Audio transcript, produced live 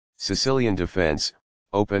Sicilian defense,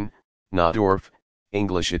 open, Najdorf,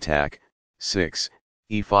 English attack, 6,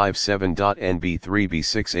 e5 7.nb3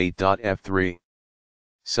 b6 8.f3.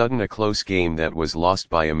 Sudden a close game that was lost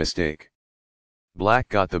by a mistake. Black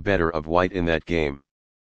got the better of white in that game.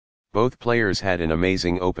 Both players had an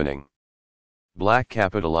amazing opening. Black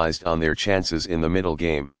capitalized on their chances in the middle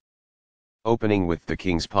game. Opening with the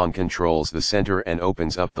king's pawn controls the center and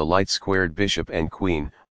opens up the light-squared bishop and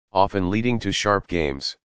queen, often leading to sharp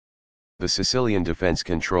games. The Sicilian defense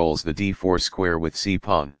controls the d4 square with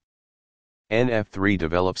c-pawn. Nf3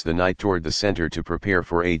 develops the knight toward the center to prepare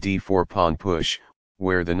for a d4 pawn push,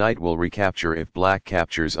 where the knight will recapture if black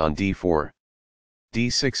captures on d4.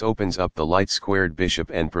 d6 opens up the light-squared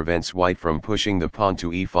bishop and prevents white from pushing the pawn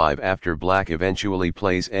to e5 after black eventually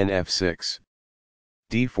plays nf6.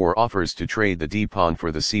 d4 offers to trade the d-pawn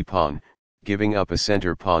for the c-pawn, giving up a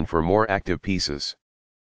center pawn for more active pieces.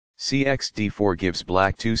 Cx d4 gives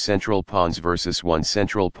black 2 central pawns versus 1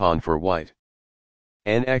 central pawn for white.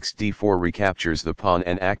 Nx d4 recaptures the pawn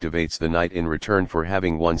and activates the knight in return for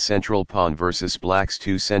having 1 central pawn versus black's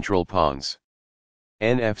 2 central pawns.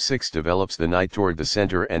 Nf6 develops the knight toward the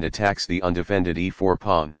center and attacks the undefended e4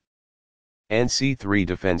 pawn. Nc3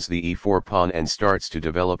 defends the e4 pawn and starts to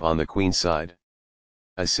develop on the queen side.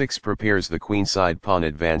 A6 prepares the queenside pawn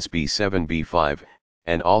advance b7 b5,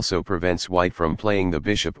 and also prevents white from playing the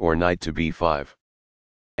bishop or knight to b5.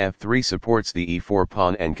 f3 supports the e4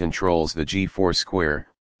 pawn and controls the g4 square,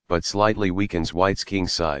 but slightly weakens white's king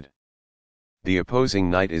side. The opposing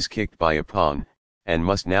knight is kicked by a pawn, and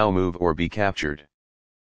must now move or be captured.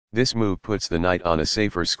 This move puts the knight on a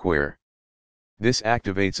safer square. This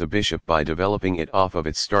activates a bishop by developing it off of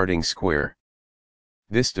its starting square.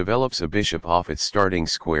 This develops a bishop off its starting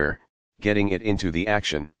square, getting it into the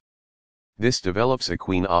action. This develops a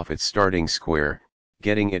queen off its starting square,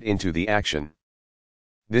 getting it into the action.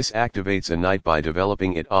 This activates a knight by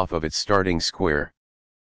developing it off of its starting square.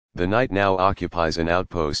 The knight now occupies an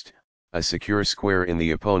outpost, a secure square in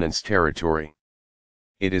the opponent's territory.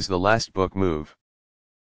 It is the last book move.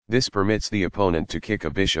 This permits the opponent to kick a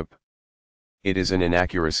bishop. It is an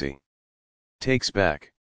inaccuracy. Takes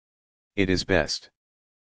back. It is best.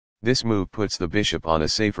 This move puts the bishop on a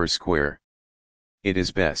safer square. It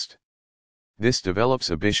is best. This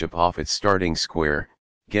develops a bishop off its starting square,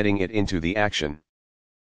 getting it into the action.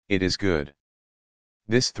 It is good.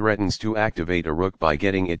 This threatens to activate a rook by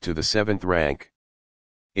getting it to the 7th rank.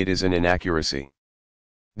 It is an inaccuracy.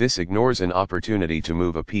 This ignores an opportunity to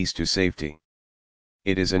move a piece to safety.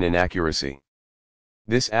 It is an inaccuracy.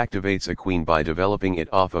 This activates a queen by developing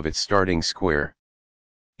it off of its starting square.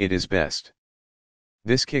 It is best.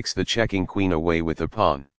 This kicks the checking queen away with the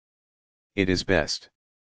pawn. It is best.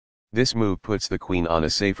 This move puts the queen on a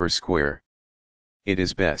safer square. It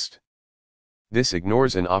is best. This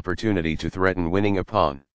ignores an opportunity to threaten winning a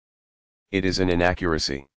pawn. It is an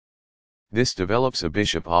inaccuracy. This develops a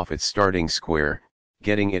bishop off its starting square,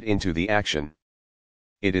 getting it into the action.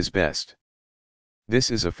 It is best. This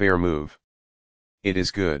is a fair move. It is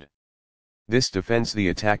good. This defends the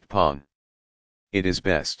attacked pawn. It is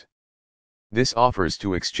best. This offers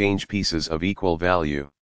to exchange pieces of equal value.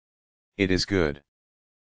 It is good.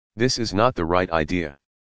 This is not the right idea.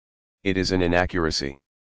 It is an inaccuracy.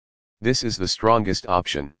 This is the strongest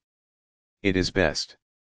option. It is best.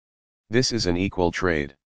 This is an equal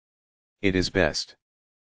trade. It is best.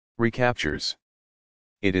 Recaptures.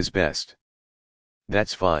 It is best.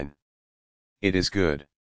 That's fine. It is good.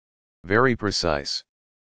 Very precise.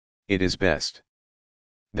 It is best.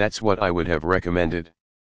 That's what I would have recommended.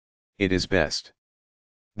 It is best.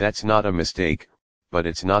 That's not a mistake, but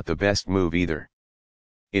it's not the best move either.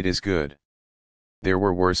 It is good. There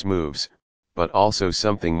were worse moves, but also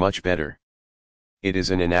something much better. It is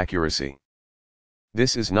an inaccuracy.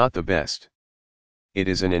 This is not the best. It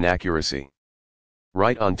is an inaccuracy.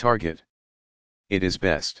 Right on target. It is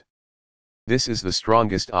best. This is the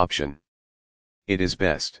strongest option. It is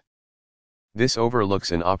best. This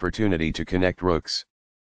overlooks an opportunity to connect rooks.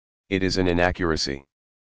 It is an inaccuracy.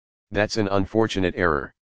 That's an unfortunate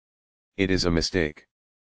error. It is a mistake.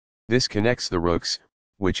 This connects the rooks,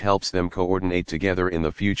 which helps them coordinate together in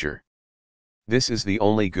the future. This is the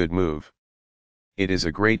only good move. It is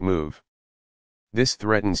a great move. This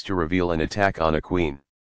threatens to reveal an attack on a queen.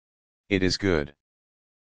 It is good.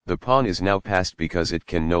 The pawn is now passed because it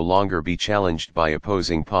can no longer be challenged by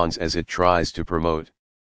opposing pawns as it tries to promote.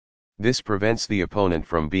 This prevents the opponent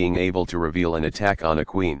from being able to reveal an attack on a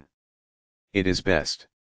queen. It is best.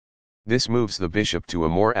 This moves the bishop to a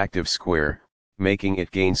more active square, making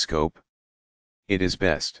it gain scope. It is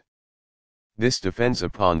best. This defends a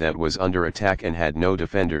pawn that was under attack and had no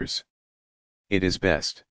defenders. It is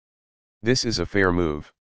best. This is a fair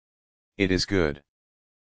move. It is good.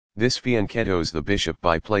 This fianchettos the bishop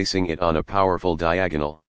by placing it on a powerful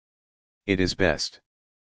diagonal. It is best.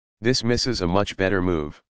 This misses a much better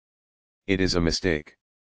move. It is a mistake.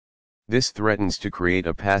 This threatens to create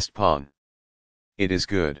a passed pawn. It is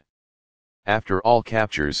good. After all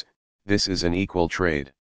captures, this is an equal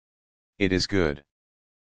trade. It is good.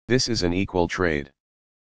 This is an equal trade.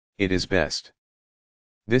 It is best.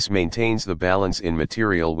 This maintains the balance in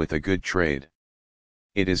material with a good trade.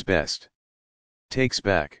 It is best. Takes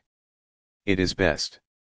back. It is best.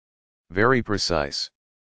 Very precise.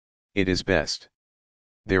 It is best.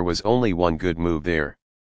 There was only one good move there.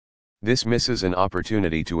 This misses an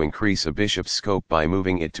opportunity to increase a bishop's scope by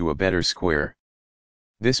moving it to a better square.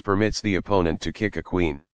 This permits the opponent to kick a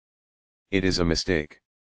queen. It is a mistake.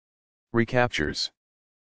 Recaptures.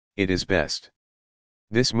 It is best.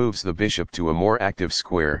 This moves the bishop to a more active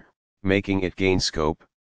square, making it gain scope.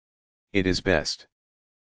 It is best.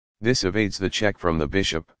 This evades the check from the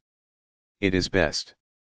bishop. It is best.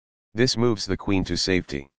 This moves the queen to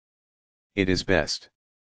safety. It is best.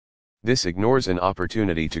 This ignores an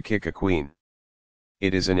opportunity to kick a queen.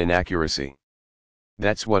 It is an inaccuracy.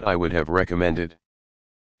 That's what I would have recommended.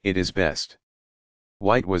 It is best.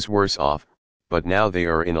 White was worse off, but now they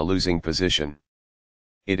are in a losing position.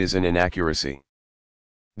 It is an inaccuracy.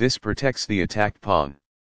 This protects the attacked pawn.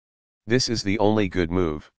 This is the only good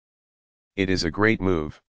move. It is a great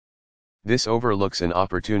move. This overlooks an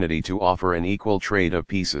opportunity to offer an equal trade of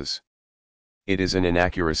pieces. It is an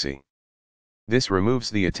inaccuracy. This removes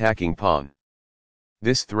the attacking pawn.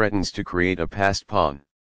 This threatens to create a passed pawn.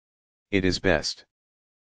 It is best.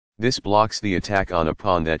 This blocks the attack on a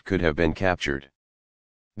pawn that could have been captured.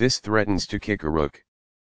 This threatens to kick a rook.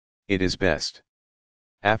 It is best.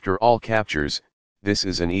 After all captures, this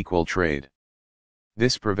is an equal trade.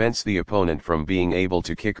 This prevents the opponent from being able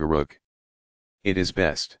to kick a rook. It is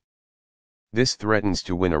best. This threatens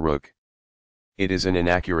to win a rook. It is an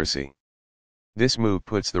inaccuracy. This move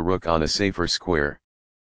puts the rook on a safer square.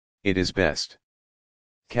 It is best.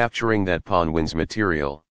 Capturing that pawn wins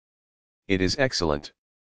material. It is excellent.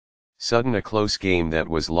 Sudden a close game that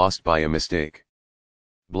was lost by a mistake.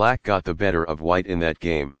 Black got the better of white in that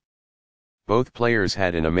game. Both players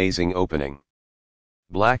had an amazing opening.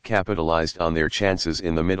 Black capitalized on their chances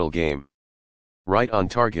in the middle game. Right on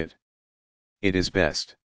target. It is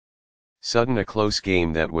best. Sudden a close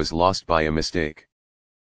game that was lost by a mistake.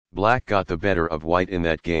 Black got the better of white in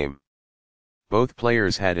that game. Both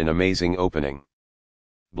players had an amazing opening.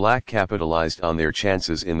 Black capitalized on their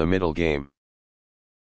chances in the middle game.